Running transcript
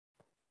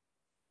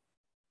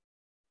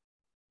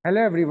Hello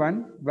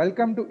everyone,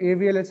 welcome to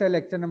AVLSI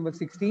lecture number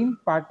 16,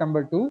 part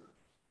number 2.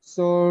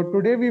 So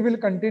today we will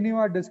continue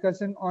our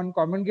discussion on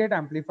common gate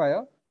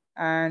amplifier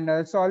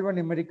and solve a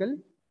numerical.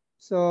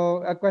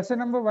 So question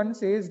number 1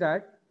 says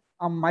that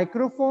a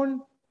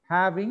microphone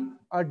having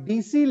a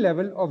DC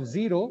level of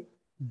 0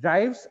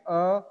 drives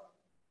a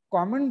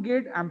common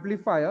gate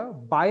amplifier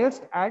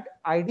biased at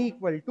ID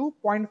equal to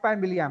 0.5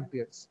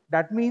 milliamperes.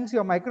 That means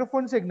your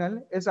microphone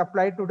signal is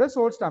applied to the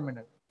source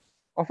terminal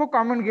of a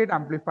common gate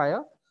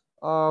amplifier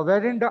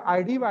wherein the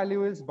ID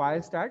value is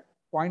biased at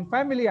 0.5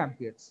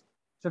 milliamperes.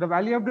 So the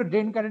value of the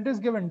drain current is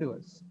given to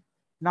us.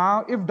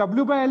 Now, if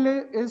W by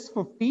L is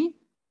 50,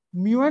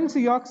 mu n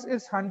Cox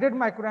is 100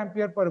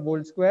 microampere per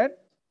volt square,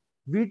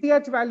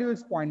 VTH value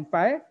is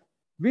 0.5,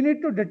 we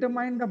need to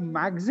determine the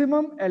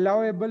maximum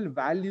allowable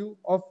value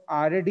of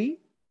RAD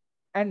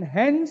and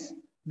hence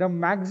the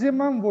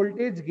maximum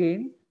voltage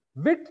gain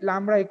with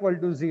lambda equal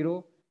to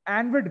 0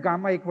 and with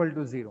gamma equal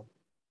to 0.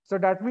 So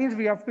that means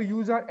we have to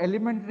use our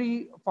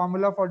elementary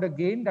formula for the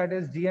gain, that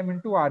is Gm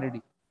into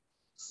RAD.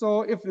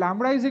 So if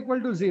lambda is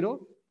equal to 0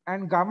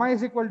 and gamma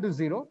is equal to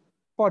 0,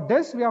 for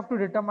this we have to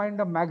determine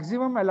the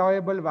maximum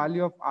allowable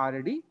value of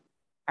RAD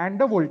and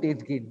the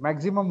voltage gain,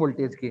 maximum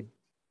voltage gain.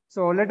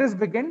 So let us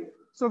begin.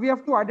 So we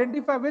have to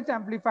identify which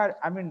amplifier,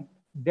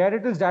 there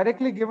it is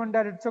directly given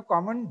that it's a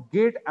common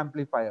gate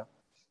amplifier.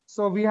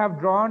 So we have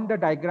drawn the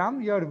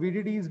diagram. Here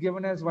VDD is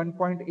given as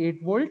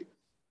 1.8 volt.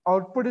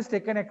 Output is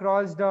taken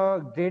across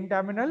the drain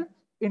terminal.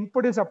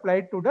 Input is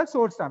applied to the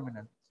source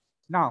terminal.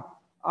 Now,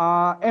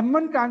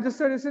 M1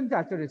 transistor is in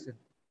saturation.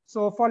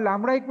 So for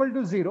lambda equal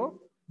to 0,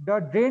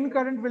 the drain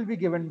current will be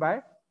given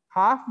by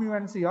half mu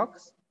n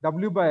Cox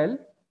W by L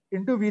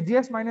into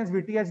VGS minus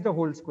VTH the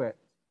whole square.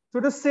 So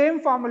the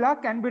same formula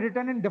can be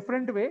written in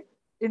different way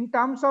in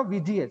terms of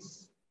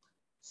VGS.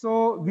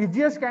 So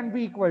VGS can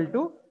be equal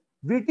to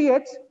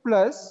VTH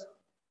plus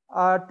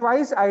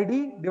twice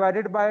ID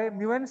divided by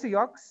mu n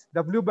Cox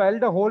W by L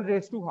the whole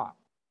raised to half.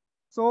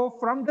 So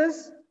from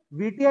this,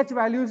 VTH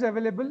value is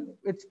available,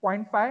 it's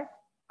 0.5,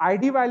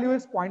 ID value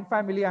is 0.5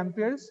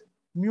 milliamperes,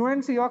 mu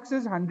n Cox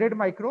is 100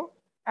 micro,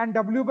 and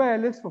W by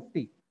L is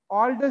 50.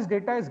 All this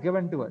data is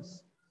given to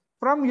us.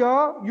 From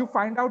here, you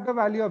find out the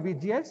value of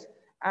VGS,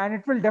 and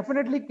it will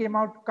definitely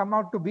come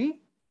out to be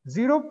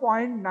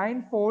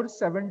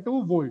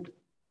 0.9472 volt.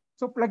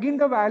 So plug in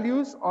the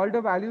values, all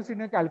the values in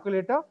a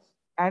calculator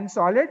and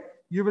solve it.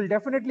 You will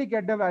definitely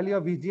get the value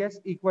of VGS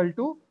equal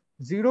to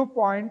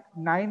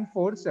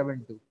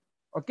 0.9472.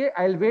 Okay,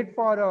 I'll wait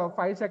for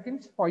 5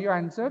 seconds for your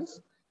answers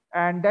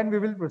and then we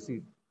will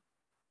proceed.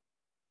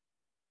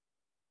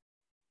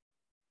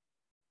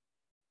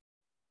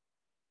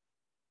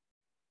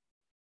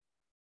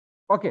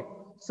 Okay,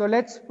 so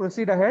let's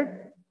proceed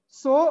ahead.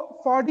 So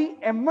for the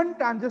M1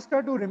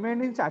 transistor to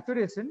remain in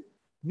saturation,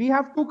 we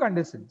have two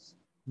conditions.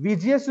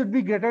 VGS should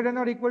be greater than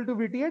or equal to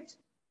VTH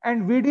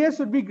and VDS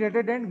should be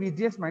greater than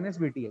VGS minus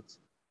VTH.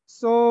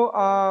 So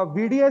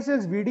VDS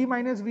is VD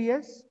minus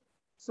VS.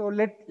 So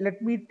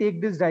let me take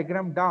this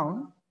diagram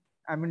down.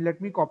 Let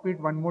me copy it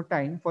one more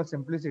time for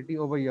simplicity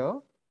over here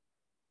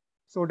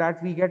so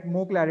that we get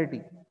more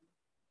clarity.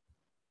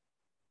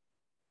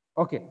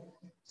 Okay.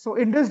 So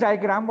in this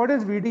diagram, what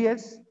is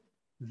VDS?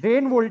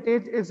 Drain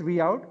voltage is V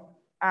out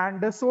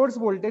and the source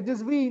voltage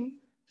is V in.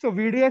 So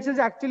VDS is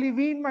actually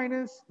V in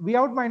minus V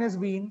out minus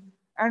V in.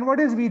 And what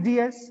is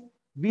VGS?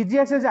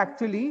 VGS is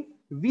actually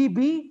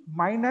VB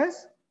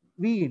minus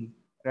V in,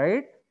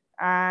 right?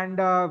 And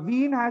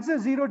V in has a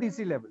 0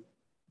 DC level.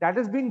 That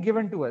has been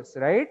given to us,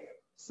 right?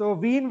 So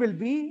V in will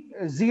be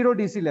 0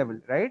 DC level,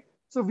 right?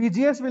 So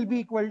VGS will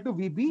be equal to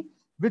VB,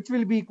 which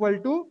will be equal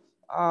to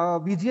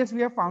VGS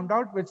we have found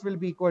out, which will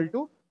be equal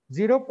to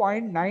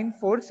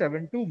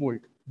 0.9472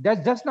 volt.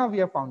 That's just now we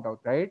have found out,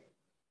 right?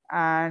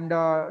 And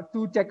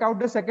to check out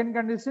the second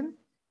condition,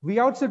 V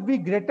out should be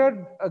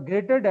greater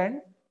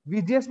than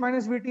VGS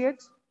minus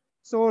VTH.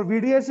 So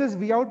VDS is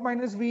V out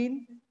minus V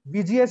in,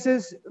 VGS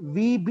is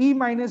VB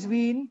minus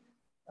V in,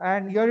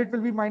 and here it will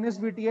be minus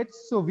VTH.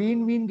 So V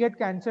in get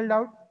cancelled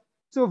out.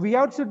 So V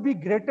out should be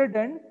greater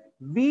than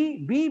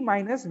VB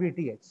minus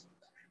VTH.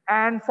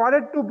 And for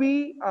it to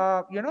be,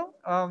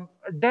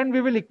 then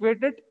we will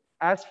equate it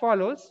as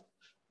follows.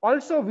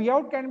 Also, V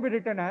out can be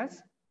written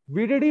as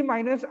VDD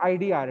minus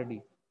ID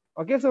RD.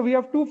 Okay, so we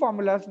have two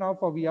formulas now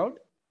for V out.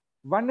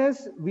 One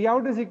is V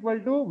out is equal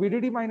to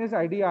VDD minus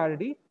ID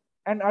RD,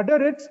 and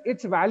other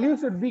its value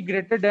should be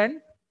greater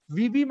than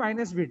VB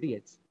minus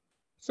VTH.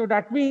 So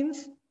that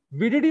means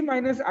VDD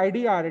minus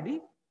ID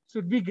RD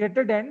should be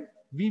greater than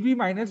VB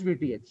minus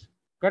VTH.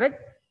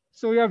 Correct?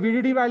 So your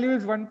VDD value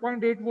is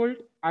 1.8 volt,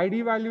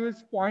 ID value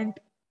is 0.5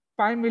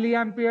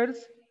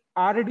 milliamperes,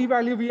 RD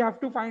value we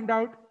have to find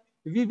out,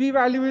 VB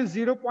value is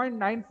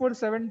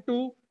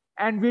 0.9472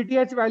 and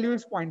VTH value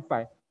is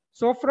 0.5.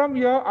 So from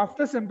here,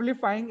 after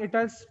simplifying, it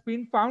has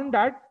been found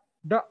that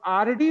the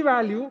RD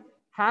value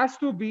has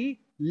to be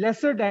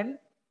lesser than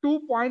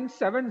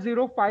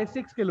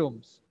 2.7056 kilo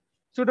ohms.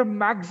 So the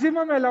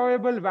maximum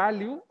allowable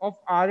value of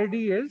RD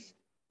is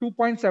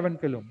 2.7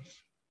 kilo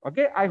ohms.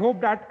 Okay, I hope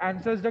that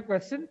answers the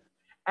question.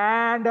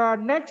 And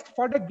next,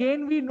 for the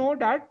gain, we know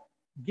that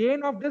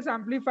gain of this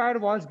amplifier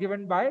was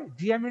given by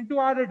GM into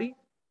RD.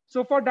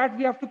 So for that,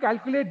 we have to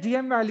calculate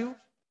GM value.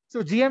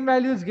 So GM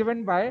value is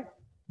given by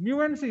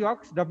mu and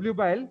Cox, W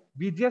by L,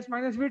 VGS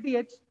minus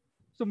VTH.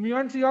 So mu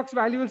and Cox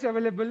value is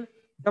available,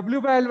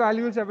 W by L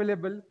value is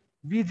available,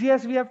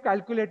 VGS we have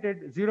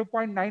calculated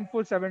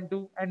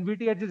 0.9472 and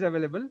VTH is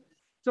available.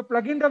 So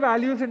plug in the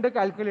values in the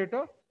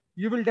calculator,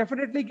 you will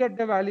definitely get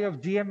the value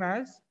of GM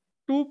as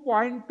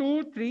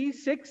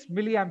 2.236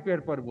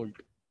 milliampere per volt.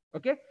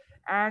 Okay.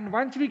 And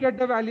once we get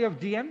the value of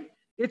GM,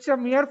 it's a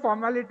mere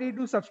formality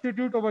to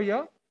substitute over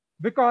here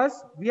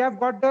because we have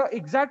got the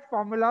exact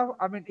formula,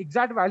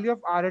 exact value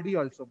of RD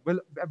also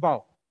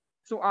above.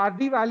 So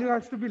RD value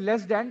has to be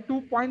less than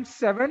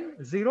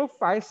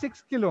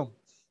 2.7056 kilo ohm.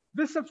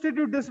 We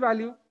substitute this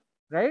value,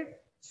 right?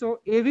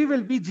 So AV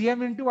will be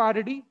GM into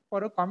RD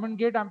for a common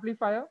gate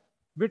amplifier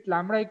with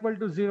lambda equal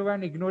to 0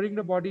 and ignoring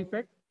the body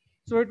effect.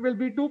 So it will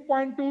be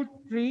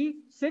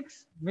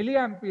 2.236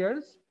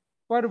 milliamperes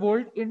per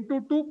volt into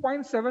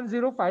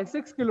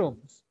 2.7056 kilo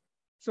ohms.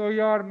 So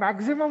your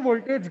maximum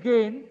voltage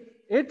gain,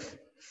 it's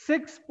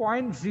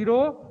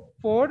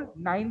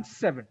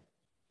 6.0497.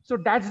 So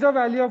that's the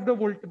value of the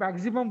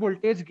maximum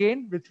voltage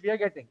gain which we are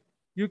getting.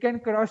 You can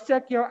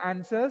cross-check your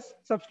answers,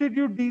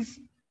 substitute these,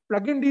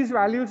 plug in these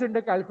values in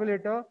the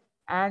calculator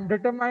and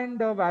determine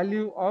the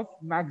value of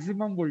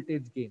maximum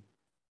voltage gain.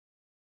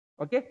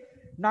 Okay.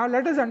 Now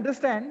let us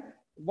understand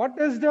what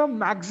is the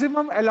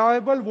maximum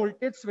allowable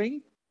voltage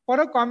swing for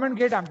a common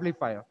gate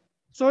amplifier.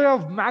 So your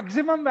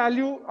maximum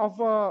value of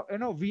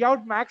V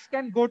out max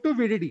can go to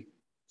VDD.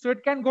 So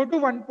it can go to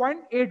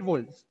 1.8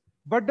 volts.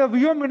 But the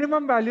VO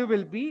minimum value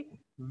will be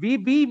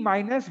VB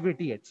minus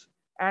VTH.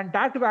 And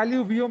that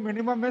value VO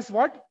minimum is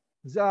what?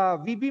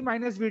 VB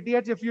minus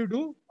VTH. If you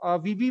do,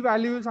 VB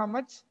value is how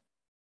much?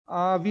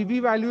 VB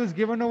value is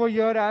given over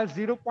here as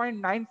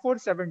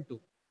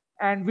 0.9472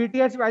 and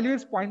VTH value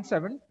is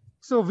 0.7.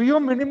 So VO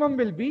minimum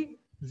will be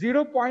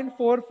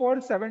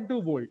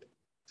 0.4472 volt.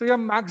 So your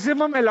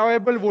maximum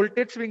allowable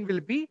voltage swing will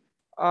be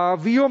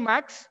VO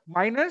max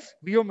minus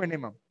VO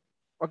minimum.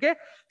 Okay.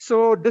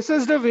 So this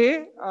is the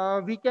way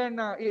we can,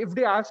 if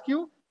they ask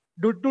you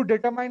to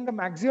determine the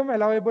maximum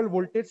allowable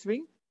voltage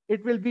swing,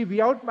 it will be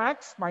V out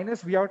max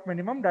minus V out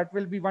minimum. That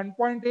will be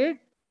 1.8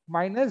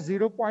 minus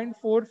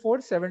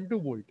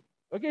 0.4472 volt.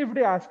 Okay. If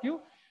they ask you,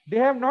 they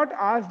have not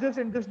asked this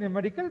in this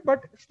numerical,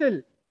 but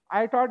still,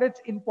 I thought it's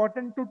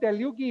important to tell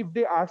you if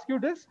they ask you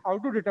this, how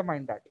to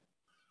determine that.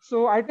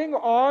 So I think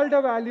all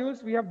the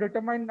values we have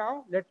determined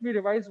now. Let me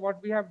revise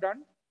what we have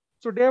done.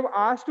 So they have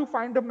asked to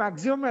find the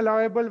maximum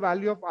allowable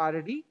value of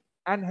RD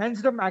and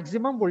hence the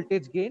maximum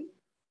voltage gain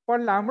for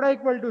lambda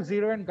equal to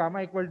 0 and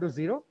gamma equal to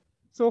 0.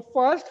 So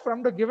first,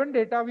 from the given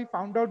data, we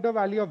found out the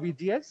value of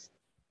VGS,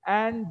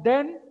 and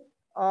then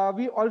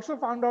we also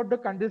found out the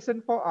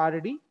condition for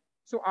RD.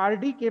 So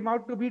RD came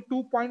out to be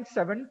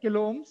 2.7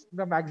 kilo ohms,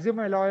 the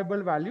maximum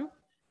allowable value.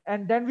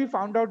 And then we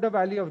found out the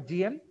value of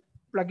GM,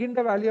 plug in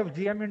the value of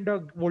GM in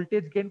the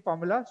voltage gain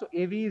formula. So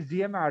AV is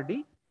GM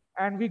RD,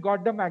 and we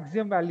got the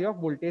maximum value of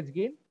voltage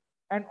gain.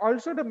 And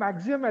also the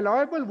maximum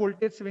allowable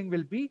voltage swing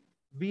will be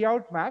V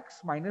out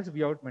max minus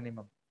V out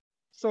minimum.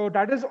 So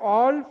that is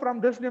all from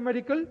this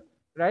numerical,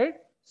 right?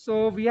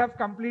 So we have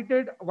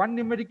completed one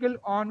numerical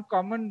on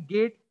common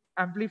gate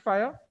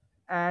amplifier,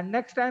 and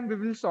next time we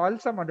will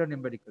solve some other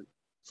numerical.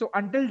 So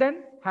until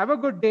then, have a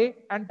good day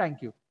and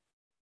thank you.